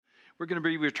We're going to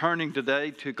be returning today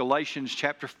to Galatians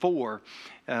chapter 4.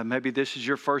 Maybe this is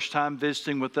your first time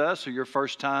visiting with us or your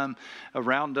first time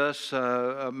around us,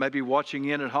 maybe watching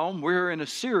in at home. We're in a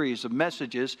series of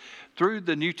messages through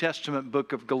the New Testament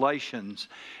book of Galatians.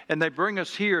 And they bring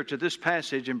us here to this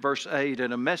passage in verse 8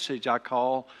 and a message I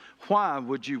call, "Why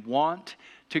Would You Want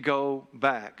to Go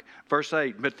Back?" Verse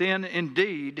 8, "But then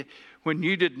indeed, when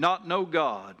you did not know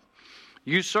God,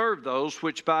 you served those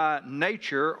which by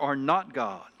nature are not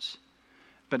God's.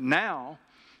 But now,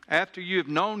 after you have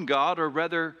known God, or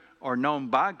rather are known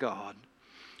by God,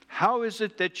 how is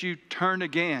it that you turn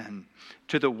again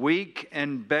to the weak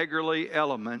and beggarly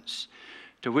elements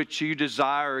to which you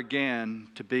desire again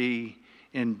to be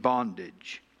in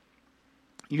bondage?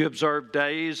 You observe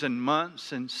days and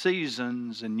months and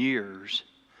seasons and years.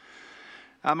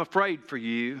 I'm afraid for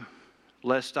you,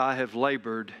 lest I have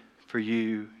labored for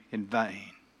you in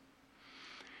vain."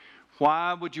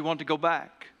 Why would you want to go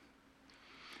back?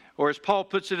 Or as Paul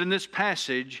puts it in this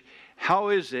passage, how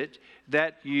is it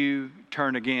that you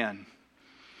turn again?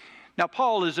 Now,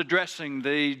 Paul is addressing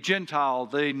the Gentile,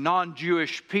 the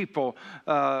non-Jewish people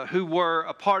who were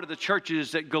a part of the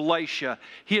churches at Galatia.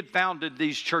 He had founded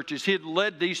these churches. He had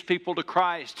led these people to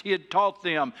Christ. He had taught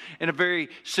them in a very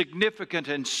significant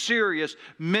and serious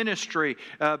ministry,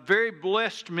 very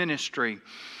blessed ministry.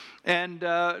 And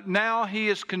now he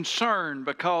is concerned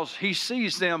because he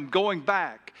sees them going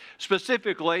back,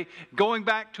 specifically going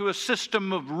back to a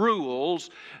system of rules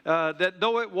that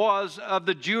though it was of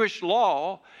the Jewish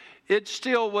law, it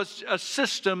still was a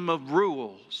system of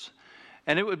rules.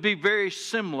 And it would be very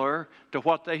similar to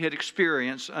what they had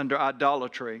experienced under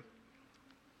idolatry.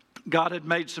 God had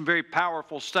made some very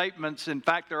powerful statements. In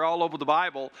fact, they're all over the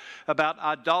Bible about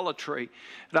idolatry.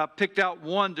 And I picked out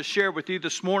one to share with you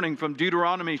this morning from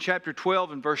Deuteronomy chapter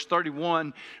 12 and verse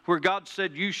 31, where God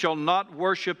said, "You shall not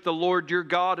worship the Lord your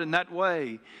God in that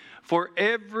way. For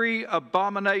every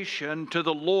abomination to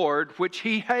the Lord which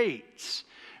he hates,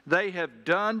 they have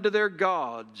done to their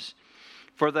gods,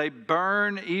 for they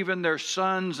burn even their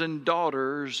sons and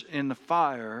daughters in the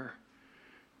fire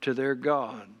to their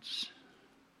gods."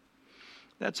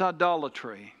 That's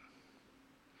idolatry.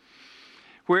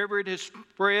 Wherever it has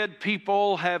spread,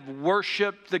 people have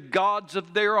worshiped the gods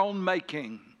of their own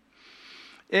making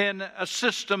in a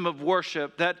system of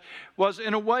worship that was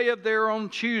in a way of their own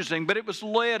choosing, but it was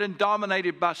led and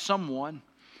dominated by someone.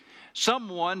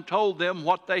 Someone told them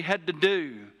what they had to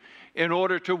do in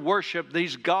order to worship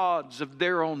these gods of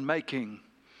their own making.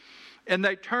 And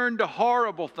they turned to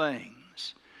horrible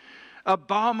things,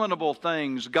 abominable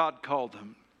things, God called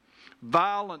them.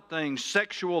 Violent things,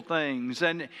 sexual things,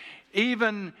 and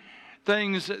even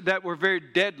things that were very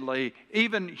deadly.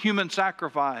 Even human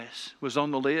sacrifice was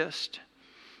on the list,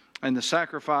 and the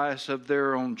sacrifice of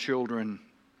their own children.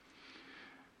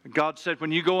 God said,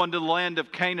 when you go into the land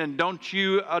of Canaan, don't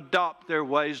you adopt their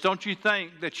ways. Don't you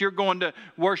think that you're going to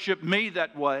worship me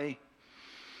that way.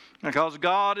 Because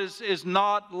God is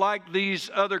not like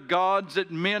these other gods that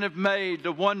men have made.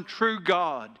 The one true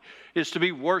God is to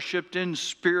be worshiped in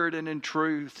spirit and in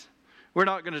truth. We're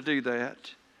not going to do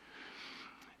that.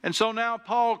 And so now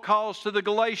Paul calls to the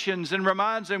Galatians and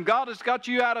reminds them, God has got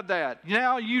you out of that.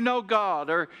 Now you know God.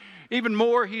 Or even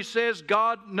more, he says,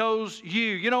 God knows you.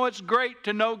 You know, it's great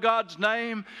to know God's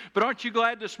name, but aren't you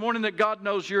glad this morning that God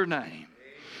knows your name?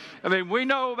 I mean, we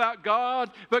know about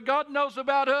God, but God knows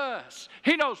about us.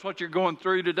 He knows what you're going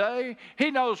through today.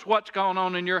 He knows what's going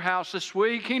on in your house this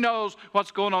week. He knows what's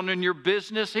going on in your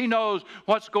business. He knows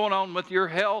what's going on with your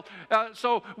health.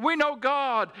 So we know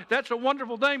God. That's a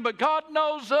wonderful thing, but God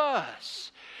knows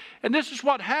us. And this is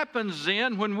what happens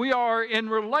then when we are in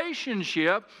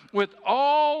relationship with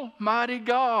Almighty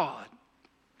God.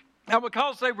 Now,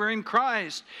 because they were in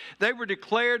Christ, they were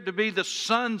declared to be the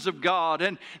sons of God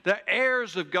and the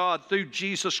heirs of God through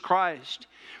Jesus Christ.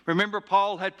 Remember,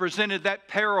 Paul had presented that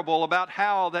parable about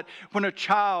how that when a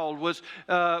child was,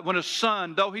 when a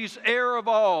son, though he's heir of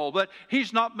all, but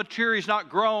he's not mature, he's not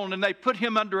grown, and they put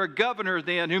him under a governor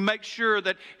then who makes sure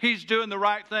that he's doing the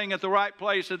right thing at the right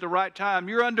place at the right time.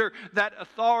 You're under that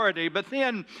authority. But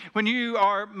then when you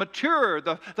are mature,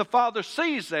 the father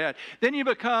sees that. Then you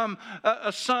become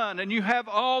a son, and you have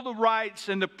all the rights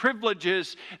and the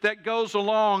privileges that goes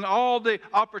along, all the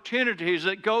opportunities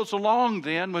that goes along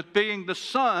then with being the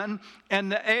son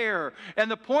and the heir. And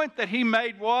the point that he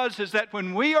made is that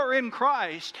when we are in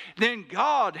Christ, then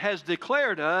God has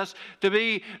declared us to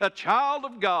be a child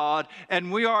of God,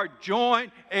 and we are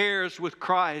joint heirs with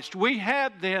Christ. We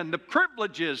have then the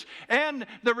privileges and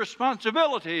the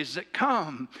responsibilities that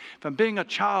come from being a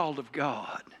child of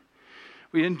God.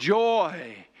 We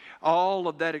enjoy all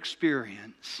of that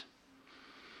experience.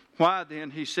 Why then,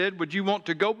 he said, would you want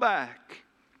to go back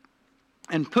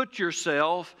and put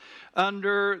yourself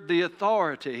under the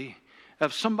authority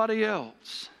of somebody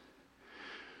else?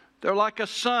 They're like a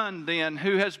son then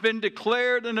who has been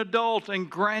declared an adult and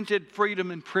granted freedom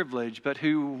and privilege, but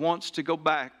who wants to go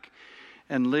back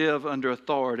and live under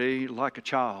authority like a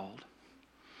child.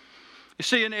 You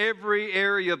see, in every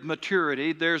area of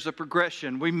maturity, there's a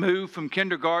progression. We move from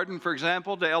kindergarten, for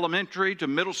example, to elementary, to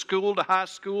middle school, to high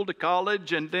school, to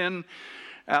college, and then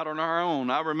out on our own.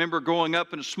 I remember growing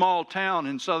up in a small town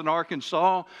in southern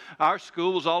Arkansas. Our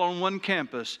school was all on one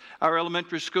campus. Our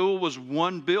elementary school was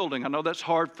one building. I know that's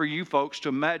hard for you folks to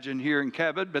imagine here in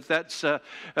Cabot, but that's the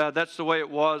way it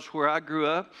was where I grew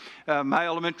up. My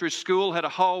elementary school had a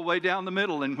hallway down the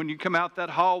middle, and when you come out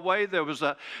that hallway, there was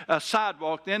a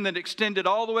sidewalk then that extended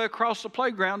all the way across the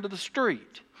playground to the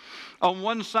street. On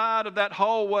one side of that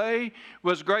hallway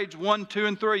was grades 1, 2,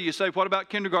 and 3. You say, what about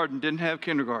kindergarten? Didn't have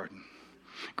kindergarten.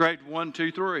 Grade 1,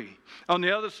 2, 3. On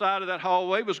the other side of that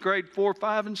hallway was grade 4,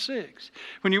 5, and 6.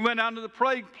 When you went out to the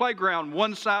playground,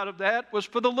 one side of that was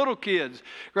for the little kids.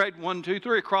 Grade 1, 2,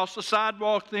 3. Across the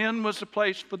sidewalk then was the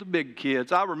place for the big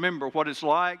kids. I remember what it's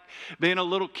like being a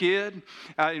little kid.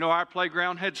 Our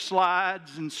playground had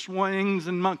slides and swings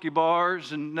and monkey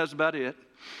bars, and that's about it.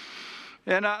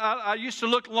 And I used to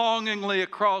look longingly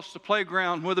across the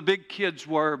playground where the big kids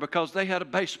were, because they had a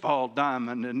baseball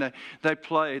diamond and they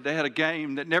played. They had a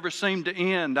game that never seemed to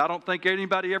end. I don't think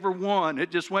anybody ever won.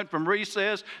 It just went from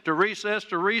recess to recess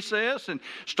to recess and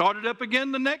started up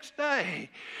again the next day.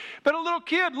 But a little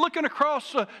kid looking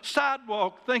across the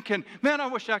sidewalk thinking, man, I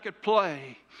wish I could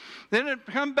play. Then it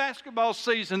became basketball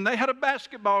season. They had a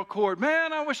basketball court.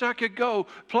 Man, I wish I could go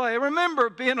play. I remember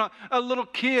being a little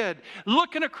kid,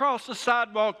 looking across the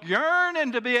sidewalk,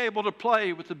 yearning to be able to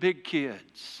play with the big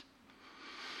kids.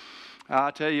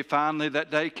 I tell you, finally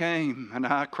that day came, and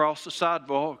I crossed the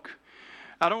sidewalk.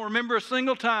 I don't remember a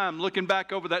single time looking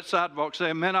back over that sidewalk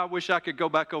saying, man, I wish I could go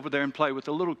back over there and play with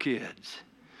the little kids.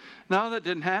 No, that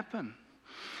didn't happen.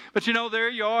 But there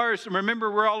you are.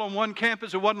 Remember, we're all on one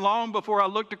campus. It wasn't long before I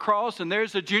looked across, and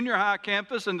there's the junior high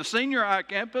campus and the senior high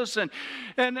campus. And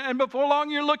before long,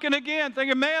 you're looking again,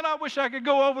 thinking, man, I wish I could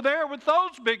go over there with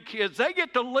those big kids. They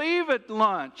get to leave at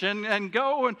lunch and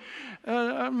go.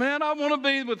 And, man, I want to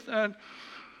be with...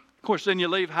 Of course, then you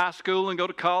leave high school and go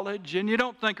to college, and you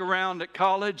don't think around at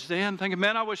college then, thinking,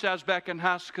 man, I wish I was back in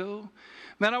high school.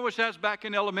 Man, I wish I was back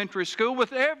in elementary school.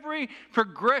 With every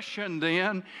progression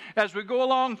then, as we go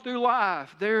along through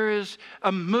life, there is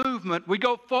a movement. We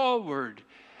go forward.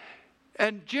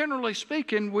 And generally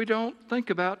speaking, we don't think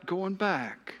about going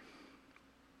back.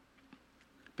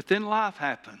 But then life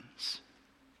happens.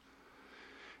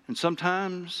 And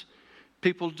sometimes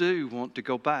people do want to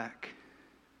go back.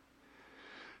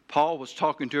 Paul was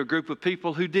talking to a group of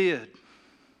people who did.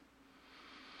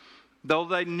 Though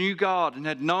they knew God and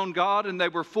had known God, and they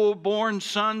were full-born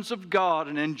sons of God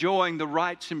and enjoying the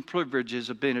rights and privileges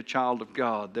of being a child of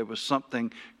God, there was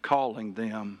something calling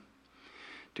them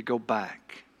to go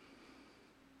back.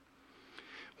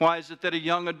 Why is it that a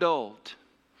young adult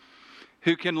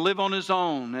who can live on his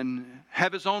own and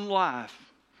have his own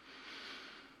life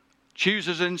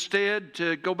chooses instead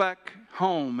to go back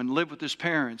home and live with his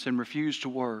parents and refuse to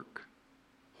work?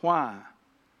 Why?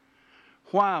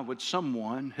 Why would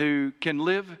someone who can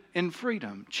live in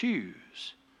freedom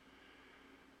choose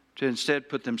to instead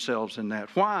put themselves in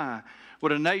that? Why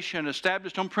would a nation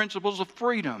established on principles of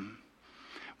freedom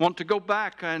want to go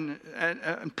back and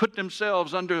put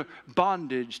themselves under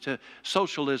bondage to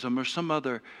socialism or some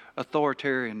other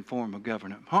authoritarian form of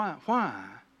government? Why?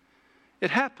 It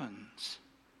happens.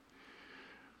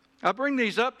 I bring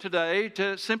these up today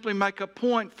to simply make a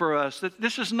point for us that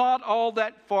this is not all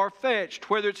that far-fetched.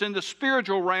 Whether it's in the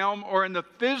spiritual realm or in the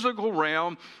physical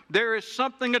realm, there is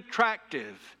something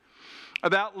attractive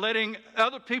about letting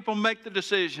other people make the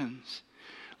decisions,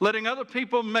 letting other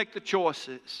people make the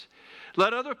choices,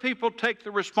 let other people take the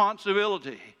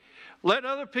responsibility, let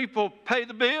other people pay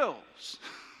the bills.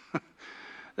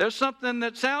 There's something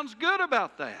that sounds good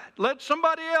about that. Let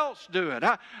somebody else do it.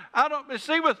 I don't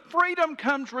see. With freedom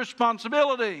comes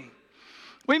responsibility.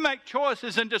 We make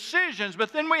choices and decisions,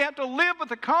 but then we have to live with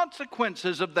the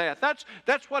consequences of that.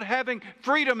 That's what having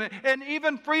freedom and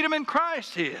even freedom in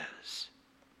Christ is.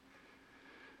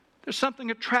 There's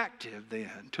something attractive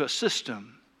then to a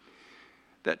system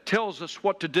that tells us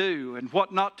what to do and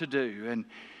what not to do,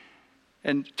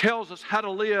 and tells us how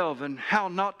to live and how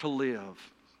not to live.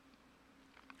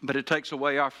 But it takes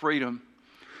away our freedom.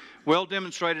 Well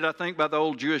demonstrated, I think, by the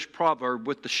old Jewish proverb,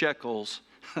 with the shekels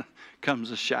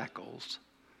comes the shackles.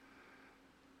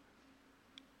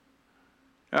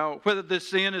 Now, whether this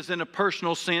sin is in a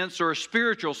personal sense or a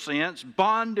spiritual sense,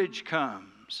 bondage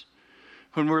comes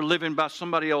when we're living by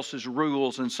somebody else's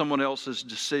rules and someone else's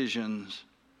decisions.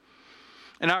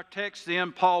 In our text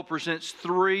then, Paul presents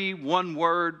 3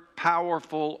 one-word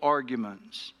powerful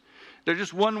arguments. They're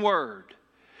just one word,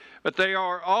 but they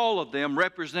are all of them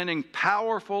representing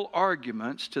powerful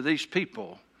arguments to these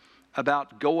people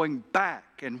about going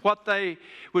back and what they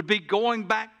would be going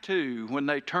back to when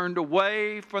they turned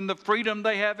away from the freedom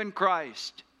they have in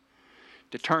Christ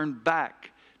to turn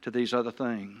back to these other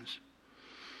things.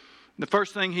 The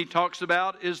first thing he talks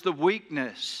about is the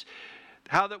weakness.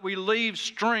 How that we leave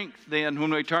strength then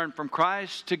when we turn from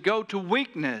Christ to go to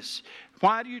weakness.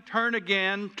 Why do you turn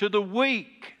again to the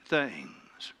weak things?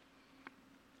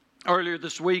 Earlier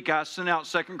this week I sent out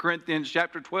 2 Corinthians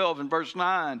chapter 12 and verse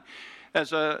 9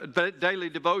 as a daily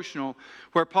devotional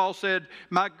where Paul said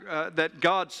that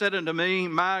God said unto me,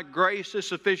 my grace is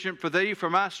sufficient for thee, for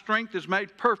my strength is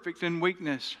made perfect in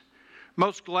weakness.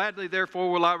 Most gladly,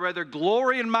 therefore, will I rather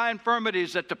glory in my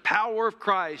infirmities, that the power of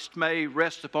Christ may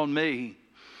rest upon me.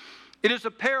 It is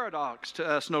a paradox to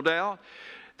us, no doubt,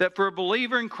 that for a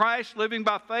believer in Christ living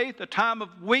by faith, a time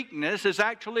of weakness is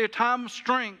actually a time of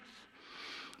strength.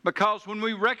 Because when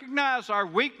we recognize our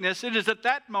weakness, it is at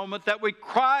that moment that we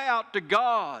cry out to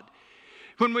God.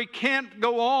 When we can't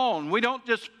go on, we don't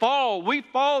just fall, we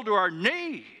fall to our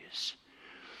knees.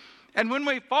 And when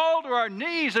we fall to our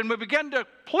knees and we begin to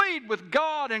plead with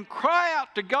God and cry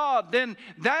out to God, then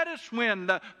that is when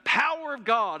the power of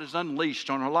God is unleashed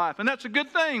on our life. And that's a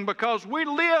good thing because we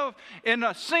live, in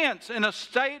a sense, in a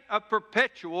state of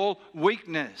perpetual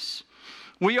weakness.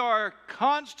 We are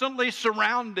constantly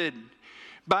surrounded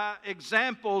by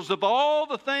examples of all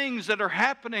the things that are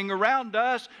happening around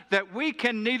us that we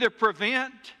can neither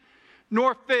prevent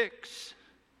nor fix.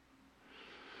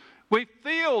 We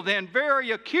feel then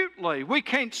very acutely we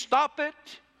can't stop it,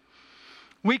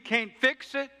 we can't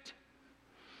fix it,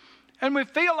 and we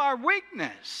feel our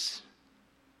weakness.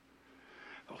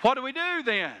 What do we do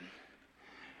then?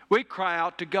 We cry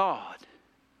out to God.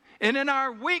 And in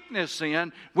our weakness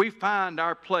then, we find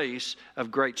our place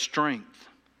of great strength.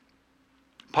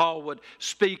 Paul would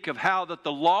speak of how that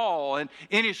the law and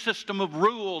any system of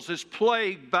rules is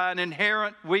plagued by an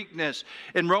inherent weakness.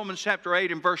 In Romans chapter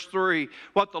 8 and verse 3,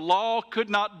 what the law could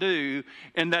not do,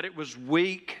 in that it was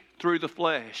weak through the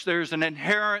flesh. There's an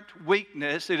inherent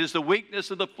weakness. It is the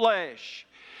weakness of the flesh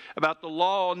about the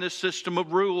law and this system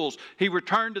of rules. He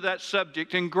returned to that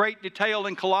subject in great detail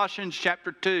in Colossians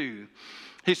chapter 2.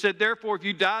 He said, therefore, if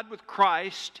you died with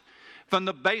Christ from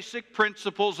the basic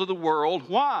principles of the world,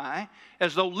 why,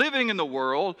 as though living in the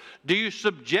world, do you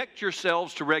subject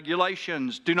yourselves to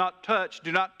regulations? Do not touch,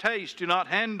 do not taste, do not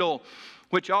handle,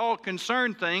 which all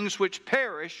concern things which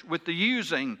perish with the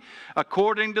using,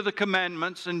 according to the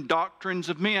commandments and doctrines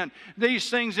of men. These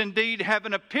things indeed have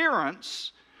an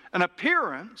appearance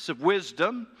of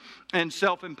wisdom and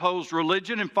self-imposed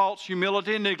religion and false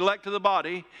humility and neglect of the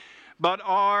body, but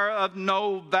are of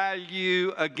no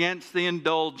value against the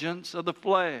indulgence of the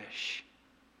flesh.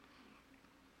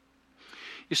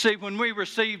 You see, when we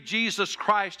receive Jesus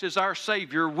Christ as our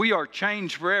Savior, we are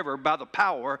changed forever by the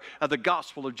power of the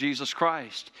gospel of Jesus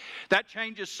Christ. That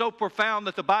change is so profound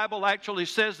that the Bible actually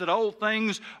says that old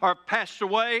things are passed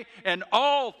away and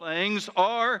all things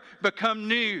are become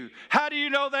new. How do you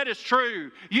know that is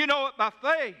true? You know it by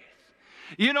faith.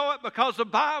 You know it because the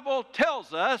Bible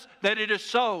tells us that it is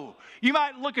so. You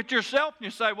might look at yourself and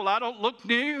you say, well, I don't look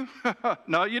new.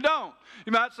 No, you don't.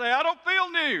 You might say, I don't feel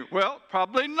new. Well,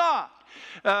 probably not.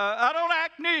 I don't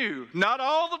act new. Not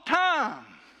all the time.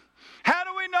 How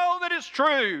do we know that it's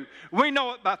true? We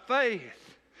know it by faith.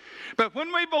 But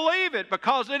when we believe it,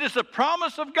 because it is the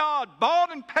promise of God,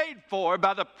 bought and paid for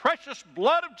by the precious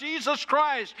blood of Jesus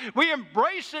Christ, we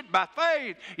embrace it by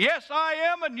faith. Yes, I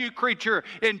am a new creature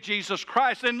in Jesus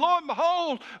Christ. And lo and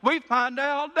behold, we find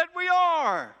out that we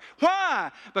are. Why?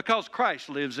 Because Christ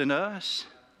lives in us.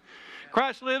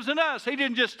 Christ lives in us. He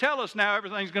didn't just tell us now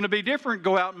everything's going to be different,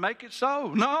 go out and make it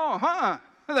so. No,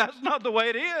 that's not the way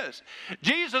it is.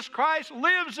 Jesus Christ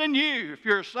lives in you if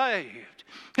you're saved.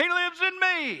 He lives in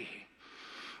me.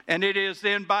 And it is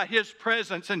then by His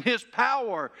presence and His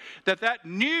power that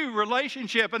new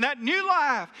relationship and that new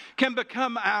life can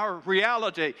become our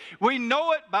reality. We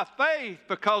know it by faith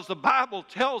because the Bible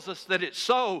tells us that it's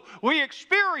so. We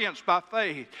experience by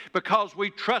faith because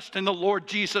we trust in the Lord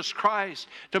Jesus Christ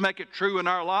to make it true in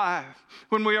our life.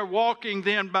 When we are walking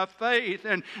then by faith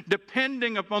and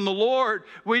depending upon the Lord,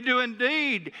 we do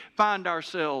indeed find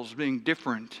ourselves being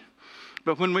different.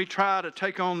 But when we try to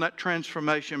take on that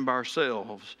transformation by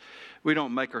ourselves, we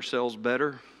don't make ourselves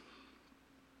better.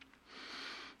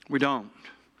 We don't.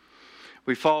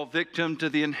 We fall victim to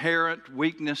the inherent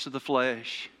weakness of the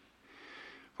flesh,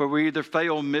 where we either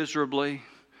fail miserably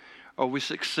or we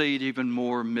succeed even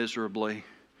more miserably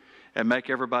and make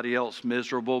everybody else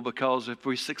miserable, because if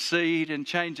we succeed in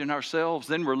changing ourselves,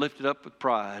 then we're lifted up with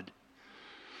pride.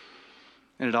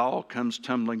 And it all comes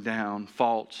tumbling down.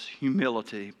 False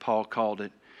humility, Paul called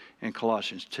it in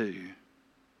Colossians 2.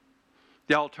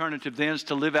 The alternative then is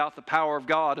to live out the power of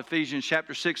God. Ephesians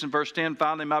chapter 6 and verse 10,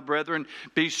 finally, my brethren,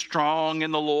 be strong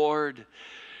in the Lord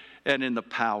and in the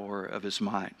power of His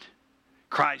might.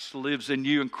 Christ lives in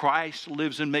you and Christ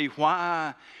lives in me.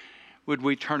 Why would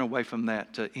we turn away from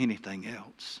that to anything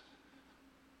else?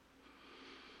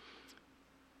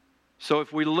 So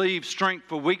if we leave strength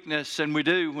for weakness, and we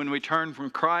do when we turn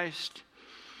from Christ,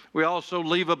 we also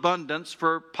leave abundance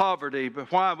for poverty. But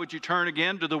why would you turn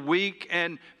again to the weak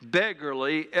and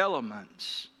beggarly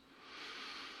elements?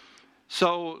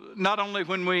 So not only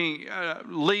when we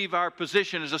leave our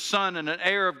position as a son and an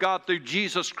heir of God through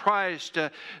Jesus Christ,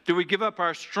 do we give up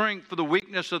our strength for the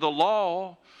weakness of the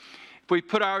law. If we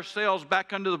put ourselves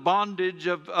back under the bondage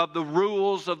of the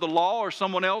rules of the law or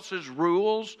someone else's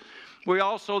rules, we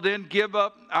also then give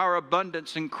up our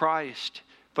abundance in Christ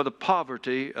for the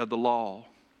poverty of the law.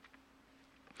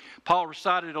 Paul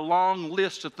recited a long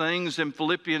list of things in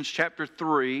Philippians chapter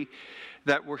 3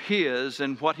 that were his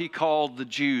in what he called the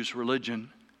Jews'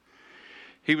 religion.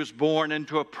 He was born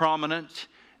into a prominent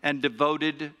and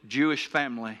devoted Jewish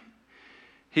family.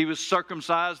 He was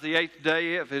circumcised the 8th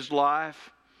day of his life.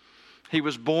 He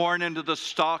was born into the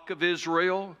stock of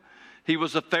Israel. He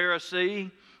was a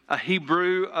Pharisee, a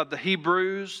Hebrew of the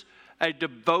Hebrews, a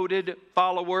devoted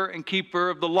follower and keeper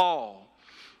of the law.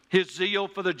 His zeal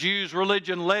for the Jews'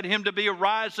 religion led him to be a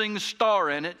rising star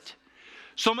in it,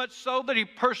 so much so that he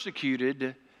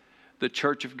persecuted the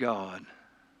church of God.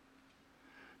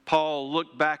 Paul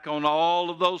looked back on all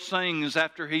of those things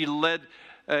after he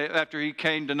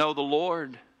came to know the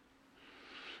Lord.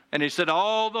 And he said,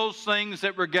 all those things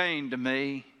that were gained to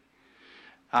me,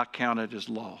 I counted as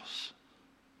loss.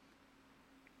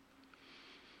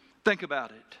 Think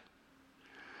about it.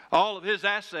 All of his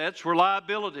assets were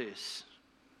liabilities.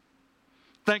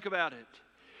 Think about it.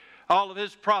 All of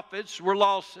his profits were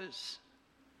losses.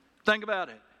 Think about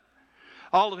it.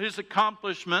 All of his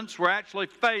accomplishments were actually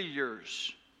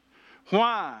failures.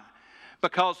 Why?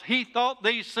 Because he thought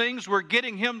these things were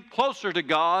getting him closer to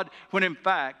God, when in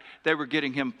fact they were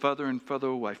getting him further and further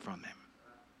away from Him.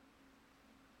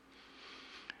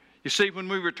 You see, when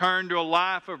we return to a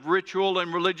life of ritual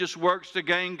and religious works to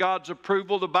gain God's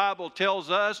approval, the Bible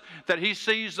tells us that He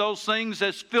sees those things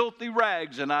as filthy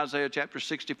rags in Isaiah chapter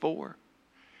 64.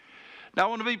 Now, I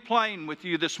want to be plain with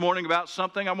you this morning about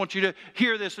something. I want you to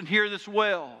hear this and hear this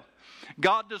well.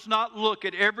 God does not look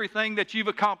at everything that you've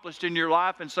accomplished in your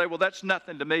life and say, well, that's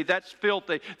nothing to me. That's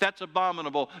filthy. That's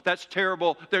abominable. That's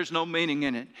terrible. There's no meaning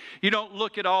in it. You don't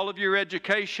look at all of your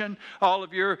education, all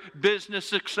of your business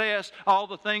success, all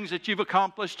the things that you've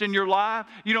accomplished in your life.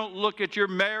 You don't look at your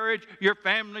marriage, your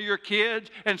family, your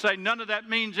kids, and say none of that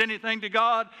means anything to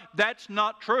God. That's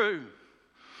not true.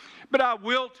 But I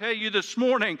will tell you this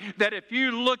morning that if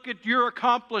you look at your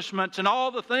accomplishments and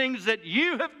all the things that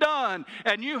you have done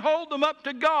and you hold them up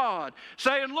to God,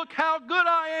 saying, look how good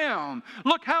I am,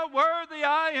 look how worthy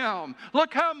I am,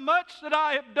 look how much that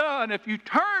I have done. If you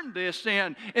turn this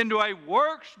into a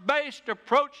works-based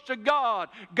approach to God,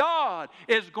 God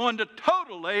is going to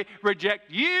totally reject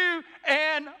you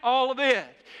and all of it.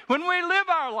 When we live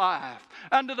our life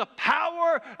under the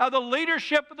power of the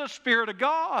leadership of the Spirit of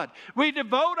God, we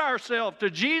devote ourselves to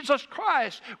Jesus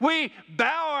Christ. We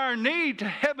bow our knee to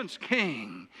heaven's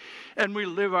King, and we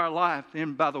live our life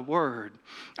in by the Word.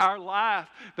 Our life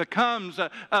becomes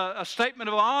a statement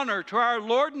of honor to our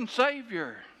Lord and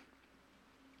Savior.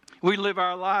 We live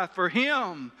our life for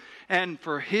Him and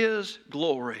for His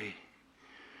glory.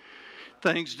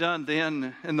 Things done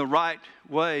then in the right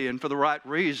way and for the right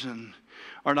reason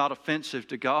are not offensive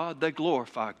to God. They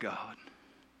glorify God.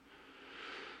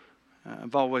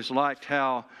 I've always liked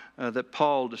how that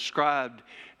Paul described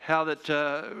how that,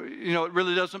 it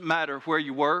really doesn't matter where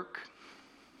you work,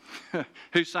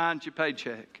 who signs your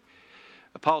paycheck.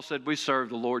 Paul said we serve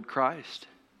the Lord Christ.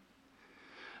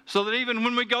 So that even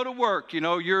when we go to work,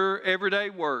 your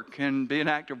everyday work can be an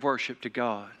act of worship to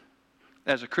God.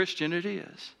 As a Christian, it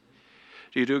is.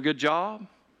 Do you do a good job?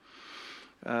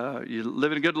 You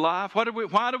living a good life? Why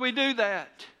do we do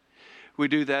that? we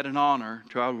do that in honor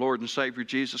to our Lord and Savior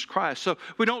Jesus Christ. So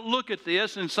we don't look at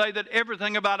this and say that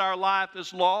everything about our life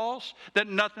is lost, that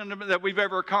nothing that we've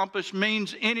ever accomplished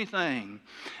means anything.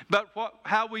 But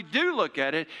how we do look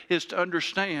at it is to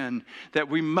understand that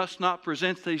we must not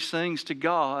present these things to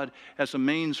God as a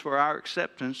means for our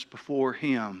acceptance before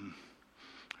Him.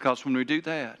 Because when we do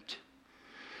that,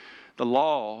 the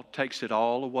law takes it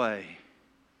all away.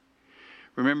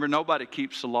 Remember, nobody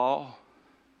keeps the law.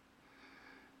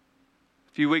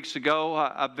 A few weeks ago,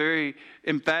 I very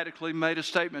emphatically made a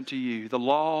statement to you. The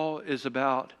law is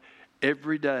about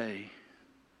every day,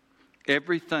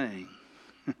 everything,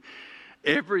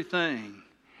 everything,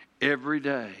 every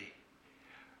day,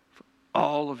 for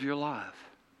all of your life.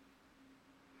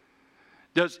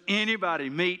 Does anybody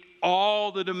meet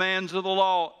all the demands of the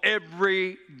law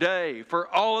every day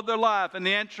for all of their life? And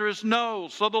the answer is no.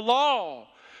 So the law,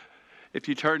 if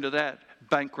you turn to that,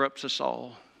 bankrupts us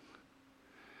all.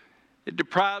 It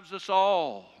deprives us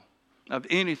all of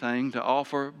anything to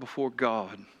offer before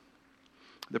God.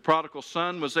 The prodigal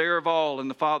son was heir of all in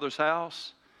the father's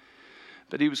house,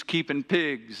 but he was keeping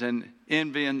pigs and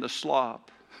envying the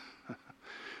slop.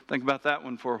 Think about that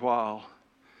one for a while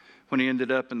when he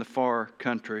ended up in the far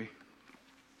country.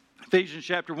 Ephesians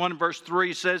chapter 1 and verse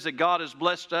 3 says that God has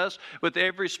blessed us with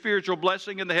every spiritual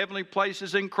blessing in the heavenly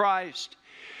places in Christ.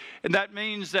 And that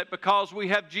means that because we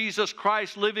have Jesus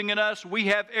Christ living in us, we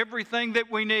have everything that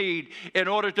we need in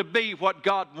order to be what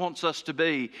God wants us to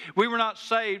be. We were not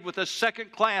saved with a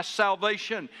second-class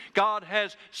salvation. God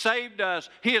has saved us.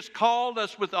 He has called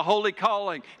us with a holy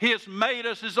calling. He has made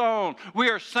us His own. We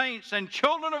are saints and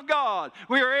children of God.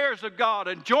 We are heirs of God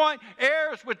and joint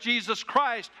heirs with Jesus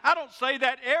Christ. I don't say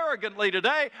that arrogantly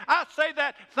today. I say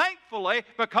that thankfully,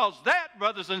 because that,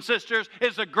 brothers and sisters,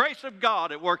 is the grace of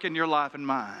God at work in your life and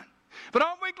mine. But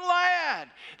aren't we glad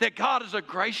that God is a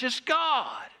gracious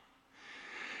God?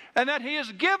 And that He has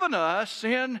given us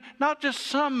in not just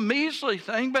some measly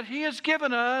thing, but He has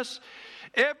given us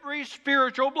every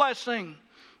spiritual blessing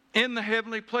in the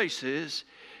heavenly places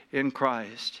in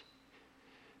Christ.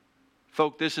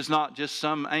 Folk, this is not just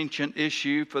some ancient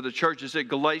issue for the churches at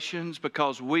Galatians,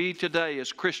 because we today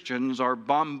as Christians are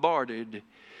bombarded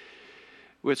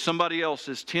with somebody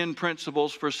else's 10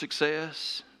 principles for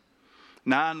success.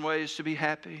 9 ways to be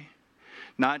happy,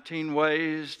 19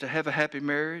 ways to have a happy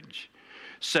marriage,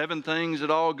 7 things that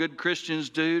all good Christians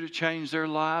do to change their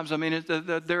lives. I mean,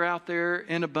 they're out there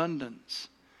in abundance.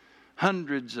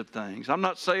 Hundreds of things. I'm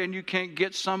not saying you can't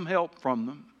get some help from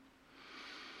them.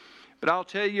 But I'll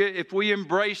tell you, if we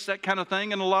embrace that kind of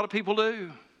thing, and a lot of people do,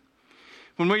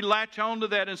 when we latch on to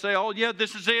that and say, oh yeah,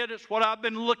 this is it, it's what I've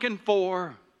been looking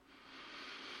for.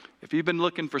 If you've been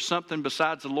looking for something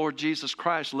besides the Lord Jesus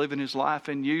Christ living His life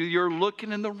in you, you're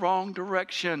looking in the wrong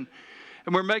direction.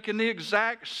 And we're making the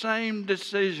exact same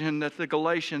decision that the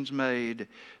Galatians made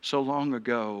so long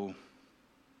ago.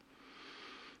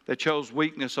 They chose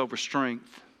weakness over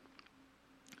strength.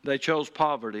 They chose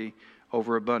poverty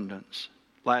over abundance.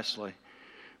 Lastly,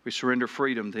 we surrender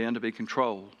freedom then to be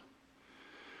controlled.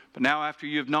 But now after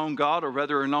you've known God, or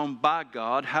rather are known by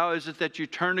God, how is it that you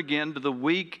turn again to the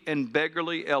weak and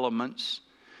beggarly elements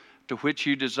to which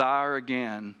you desire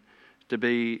again to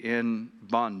be in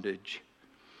bondage?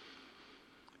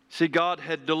 See, God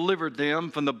had delivered them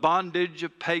from the bondage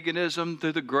of paganism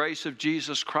through the grace of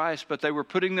Jesus Christ, but they were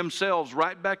putting themselves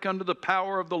right back under the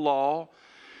power of the law,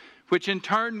 which in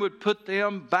turn would put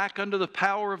them back under the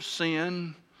power of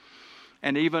sin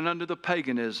and even under the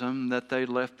paganism that they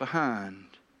left behind.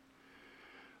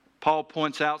 Paul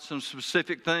points out some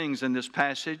specific things in this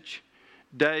passage: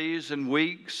 days and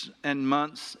weeks and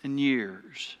months and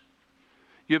years.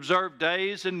 You observe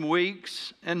days and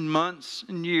weeks and months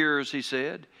and years, he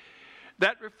said.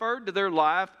 That referred to their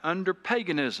life under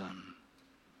paganism.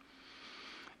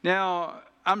 Now,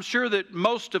 I'm sure that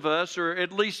most of us are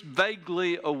at least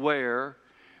vaguely aware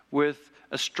with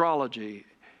astrology.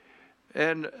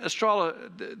 And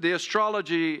the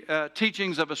astrology,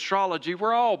 teachings of astrology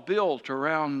were all built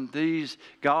around these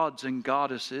gods and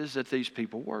goddesses that these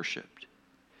people worshipped.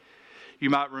 You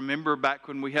might remember back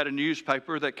when we had a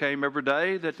newspaper that came every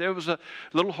day, that there was a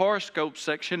little horoscope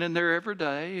section in there every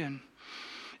day. And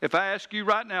if I ask you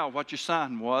right now what your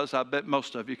sign was, I bet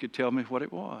most of you could tell me what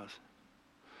it was.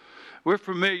 We're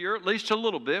familiar, at least a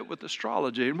little bit, with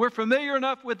astrology. And we're familiar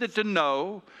enough with it to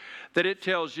know that it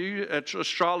tells you that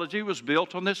astrology was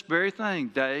built on this very thing: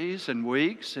 days and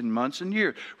weeks and months and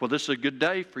years. Well, this is a good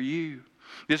day for you.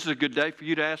 This is a good day for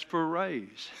you to ask for a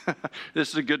raise. This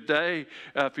is a good day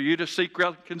for you to seek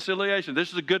reconciliation.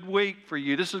 This is a good week for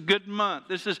you. This is a good month.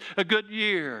 This is a good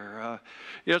year.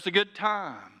 It's a good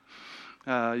time.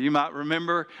 You might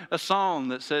remember a song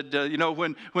that said,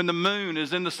 when the moon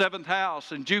is in the seventh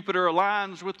house and Jupiter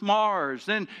aligns with Mars,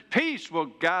 then peace will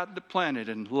guide the planet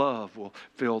and love will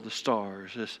fill the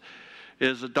stars. This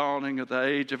is the dawning of the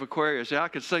age of Aquarius. Yeah, I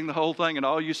could sing the whole thing, and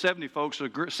all you 70s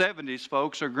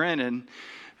folks are grinning.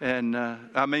 And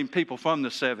I mean people from the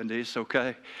 70s,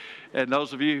 okay? And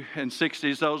those of you in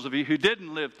 60s, those of you who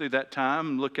didn't live through that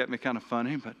time, look at me kind of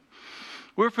funny, but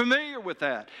we're familiar with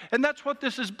that. And that's what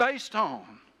this is based on.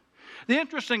 The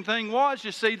interesting thing was,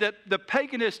 you see, that the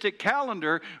paganistic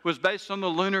calendar was based on the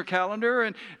lunar calendar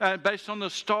and based on the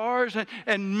stars.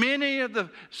 And many of the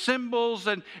symbols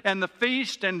and the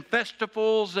feasts and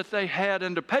festivals that they had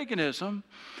under paganism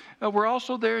were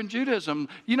also there in Judaism.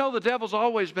 You know, the devil's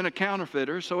always been a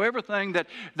counterfeiter. So everything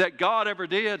that God ever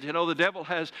did, the devil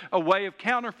has a way of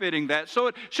counterfeiting that. So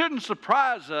it shouldn't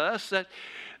surprise us that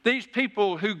these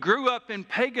people who grew up in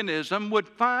paganism would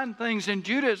find things in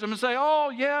Judaism and say,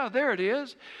 oh, yeah, there it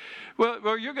is.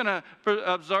 Well, you're going to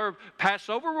observe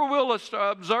Passover. Well, we'll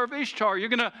observe Ishtar. You're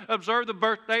going to observe the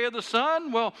birthday of the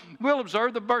sun. Well, we'll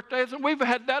observe the birthday of the sun. We've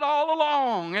had that all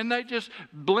along. And they just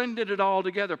blended it all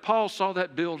together. Paul saw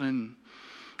that building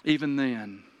even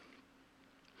then.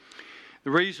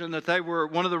 The reason that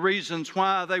one of the reasons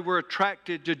why they were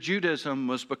attracted to Judaism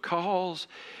was because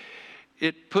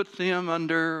it put them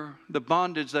under the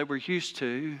bondage they were used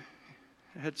to.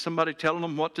 It had somebody telling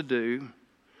them what to do.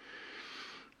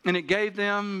 And it gave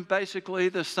them basically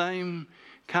the same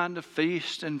kind of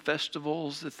feast and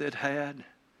festivals that they'd had.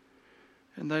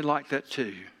 And they liked that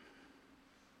too.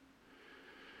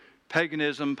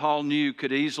 Paganism, Paul knew,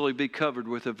 could easily be covered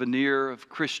with a veneer of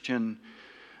Christian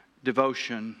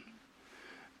devotion.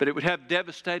 But it would have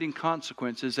devastating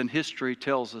consequences, and history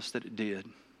tells us that it did.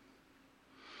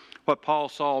 What Paul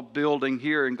saw building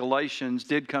here in Galatians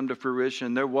did come to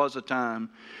fruition. There was a time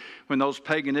when those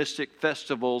paganistic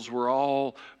festivals were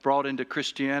all brought into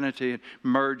Christianity and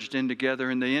merged in together.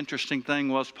 And the interesting thing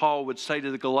was, Paul would say to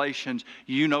the Galatians,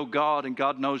 you know God and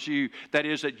God knows you. That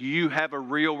is, that you have a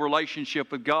real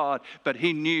relationship with God. But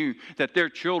he knew that their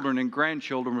children and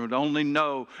grandchildren would only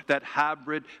know that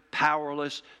hybrid,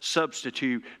 powerless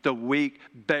substitute, the weak,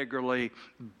 beggarly,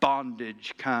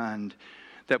 bondage kind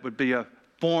that would be a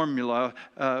formula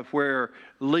where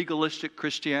legalistic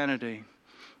Christianity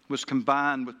was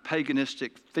combined with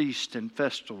paganistic feasts and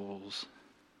festivals.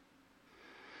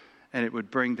 And it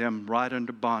would bring them right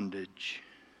under bondage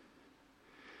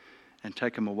and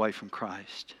take them away from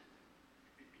Christ.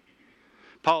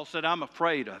 Paul said, I'm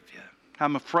afraid of you.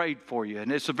 I'm afraid for you.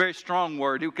 And it's a very strong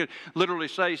word. He could literally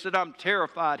say, he said, I'm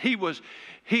terrified. He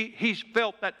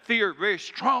felt that fear very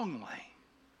strongly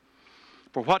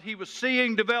for what he was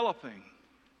seeing developing.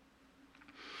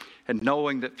 And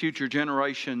knowing that future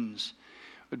generations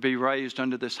would be raised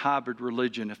under this hybrid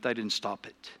religion if they didn't stop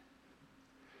it.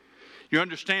 You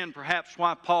understand perhaps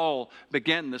why Paul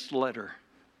began this letter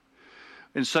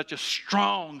in such a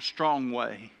strong, strong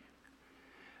way.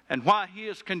 And why he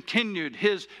has continued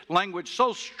his language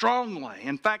so strongly.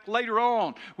 In fact, later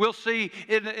on, we'll see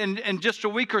in just a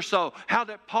week or so how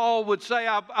that Paul would say,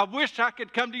 I wish I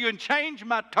could come to you and change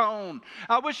my tone.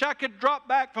 I wish I could drop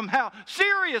back from how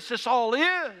serious this all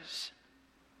is.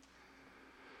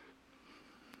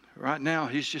 Right now,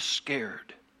 he's just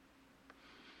scared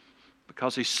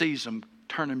because he sees them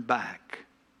turning back.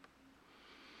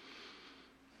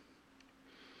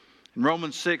 In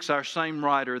Romans 6, our same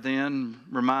writer then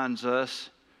reminds us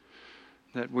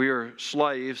that we are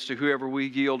slaves to whoever we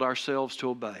yield ourselves to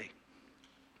obey.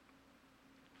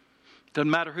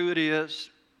 Doesn't matter who it is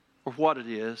or what it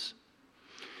is.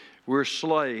 We're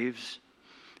slaves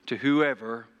to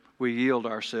whoever we yield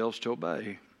ourselves to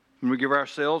obey. When we give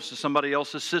ourselves to somebody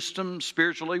else's system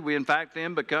spiritually, we in fact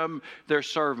then become their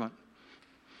servant.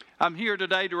 I'm here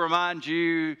today to remind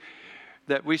you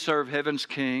that we serve heaven's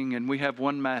King and we have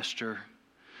one master.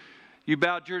 You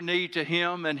bowed your knee to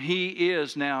him and he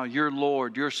is now your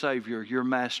Lord, your Savior, your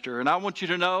master. And I want you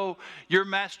to know your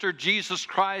master, Jesus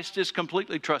Christ, is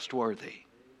completely trustworthy.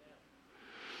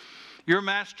 Your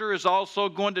master is also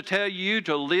going to tell you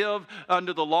to live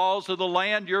under the laws of the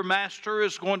land. Your master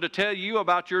is going to tell you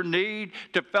about your need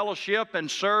to fellowship and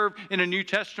serve in a New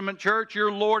Testament church.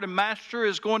 Your Lord and master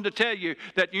is going to tell you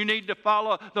that you need to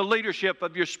follow the leadership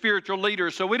of your spiritual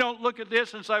leaders. So we don't look at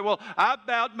this and say, well, I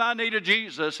bowed my knee to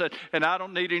Jesus and I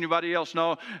don't need anybody else.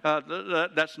 No,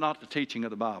 that's not the teaching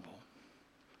of the Bible.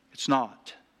 It's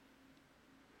not.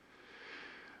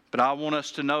 But I want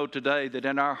us to know today that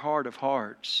in our heart of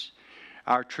hearts,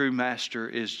 our true master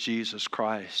is Jesus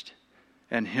Christ,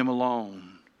 and him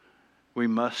alone we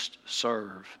must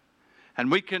serve. And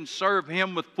we can serve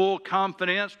Him with full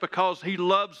confidence because He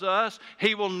loves us.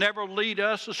 He will never lead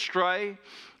us astray.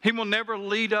 He will never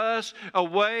lead us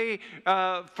away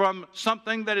from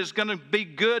something that is going to be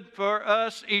good for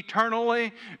us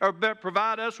eternally, or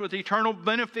provide us with eternal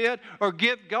benefit, or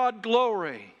give God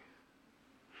glory.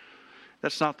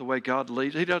 That's not the way God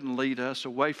leads. He doesn't lead us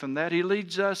away from that. He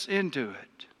leads us into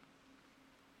it.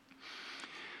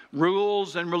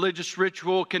 Rules and religious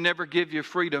ritual can never give you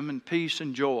freedom and peace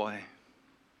and joy.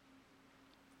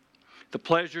 The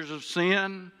pleasures of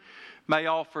sin may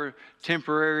offer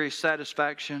temporary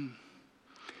satisfaction,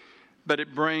 but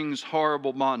it brings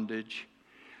horrible bondage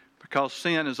because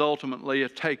sin is ultimately a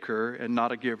taker and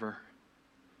not a giver.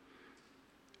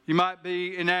 You might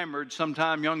be enamored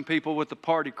sometime, young people, with the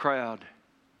party crowd,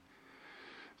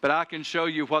 but I can show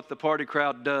you what the party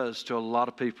crowd does to a lot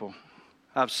of people.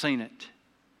 I've seen it.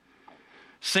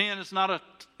 Sin is not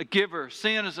a giver.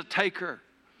 Sin is a taker.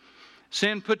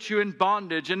 Sin puts you in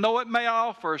bondage, and though it may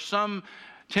offer some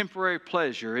temporary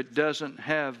pleasure, it doesn't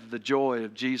have the joy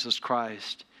of Jesus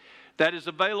Christ that is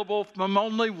available from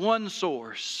only one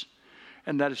source,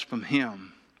 and that is from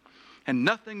Him. And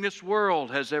nothing this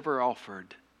world has ever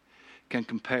offered can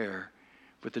compare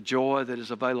with the joy that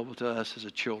is available to us as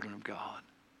a children of God.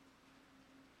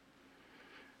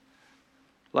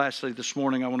 Lastly, this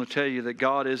morning I want to tell you that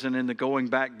God isn't in the going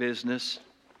back business.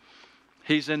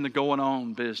 He's in the going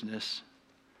on business.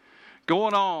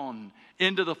 Going on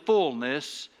into the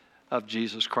fullness of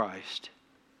Jesus Christ.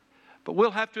 But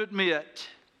we'll have to admit,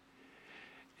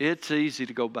 it's easy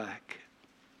to go back.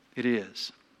 It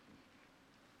is.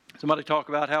 Somebody talk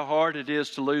about how hard it is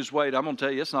to lose weight. I'm going to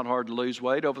tell you, it's not hard to lose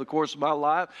weight. Over the course of my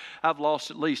life, I've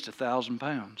lost at least 1,000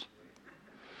 pounds.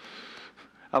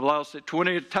 I've lost it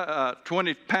 20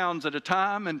 pounds at a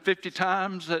time, and 50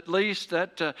 times at least.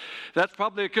 That's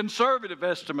probably a conservative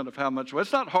estimate of how much weight.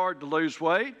 It's not hard to lose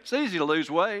weight. It's easy to lose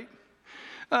weight.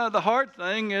 The hard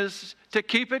thing is to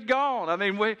keep it going. I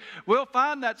mean, we'll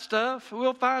find that stuff.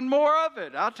 We'll find more of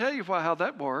it. I'll tell you how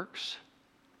that works.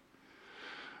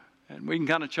 And we can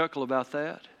kind of chuckle about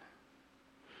that.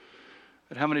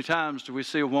 But how many times do we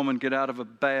see a woman get out of a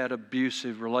bad,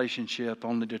 abusive relationship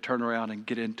only to turn around and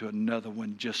get into another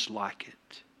one just like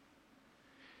it?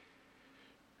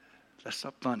 That's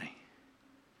not funny.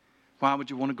 Why would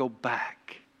you want to go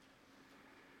back?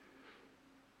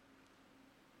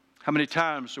 How many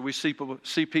times do we see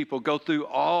people go through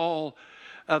all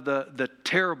of the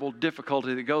terrible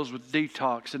difficulty that goes with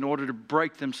detox in order to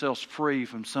break themselves free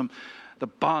from the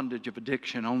bondage of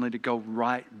addiction, only to go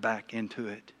right back into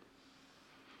it?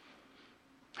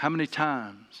 How many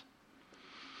times?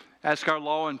 Ask our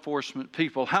law enforcement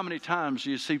people, how many times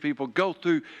do you see people go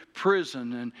through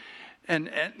prison and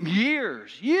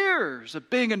years of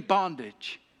being in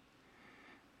bondage?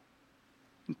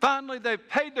 And finally they've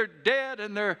paid their debt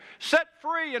and they're set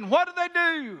free, and what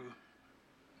do?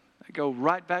 They go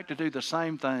right back to do the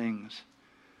same things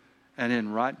and then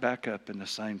right back up in the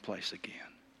same place again.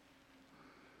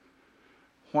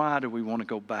 Why do we want to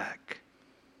go back?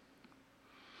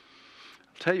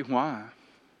 I'll tell you why.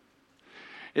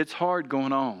 It's hard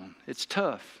going on. It's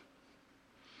tough.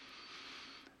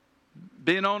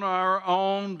 Being on our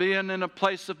own, being in a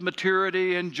place of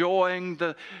maturity, enjoying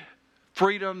the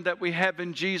freedom that we have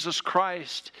in Jesus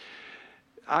Christ,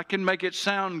 I can make it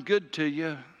sound good to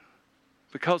you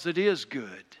because it is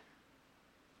good.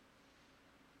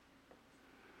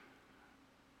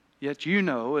 Yet you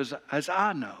know, as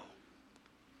I know,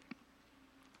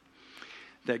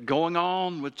 that going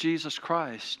on with Jesus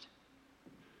Christ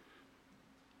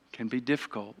can be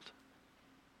difficult.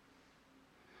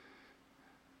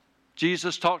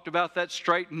 Jesus talked about that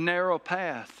straight and narrow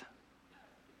path.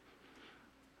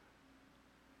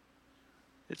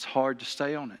 It's hard to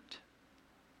stay on it.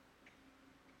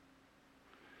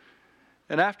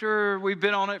 And after we've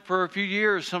been on it for a few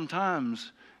years,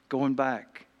 sometimes going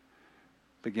back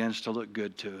begins to look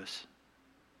good to us.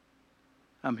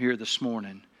 I'm here this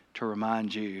morning to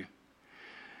remind you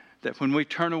that when we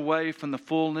turn away from the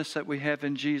fullness that we have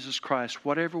in Jesus Christ,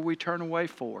 whatever we turn away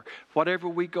for, whatever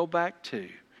we go back to,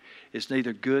 is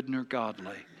neither good nor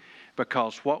godly,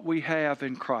 because what we have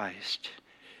in Christ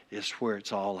is where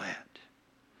it's all at.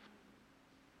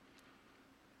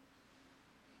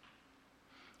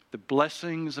 The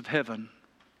blessings of heaven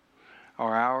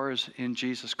are ours in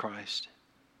Jesus Christ.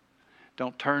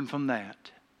 Don't turn from that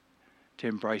to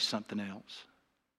embrace something else.